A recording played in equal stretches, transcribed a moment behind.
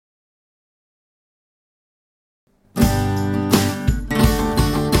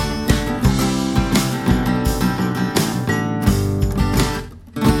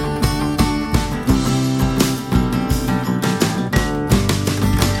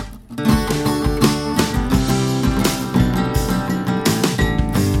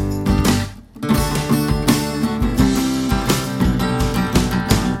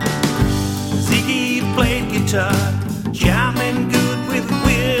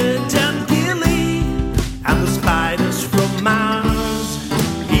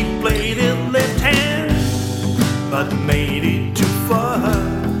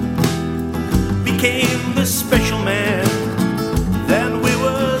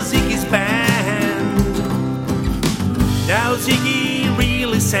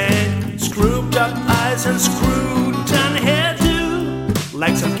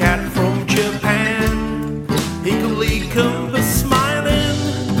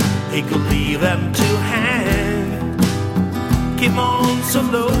he could leave them to hang. Came on so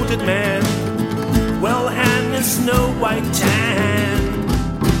loaded, man, well hand in snow white tan.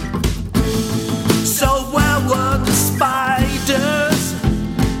 So where were the spiders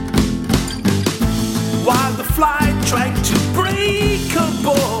while the fly tried to break her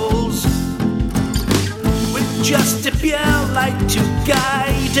balls? With just a pure light to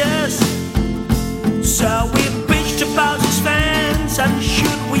guide us, so we bitched about his fans, and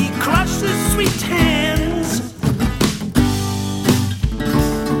should we crush his sweet hands?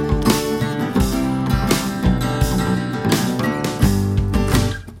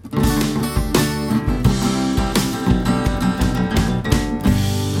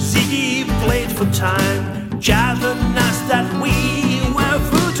 Ziggy played for time, jiving us that we were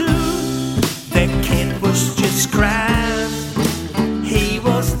voodoo. The kid was just crap, he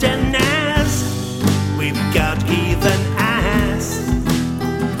was the ass. We've got even ass.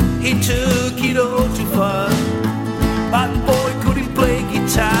 He took it all too far, but boy could he play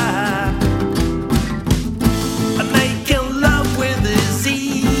guitar. And making love with his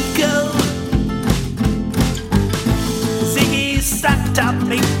eagle, Ziggy stacked up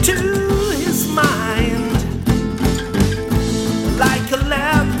into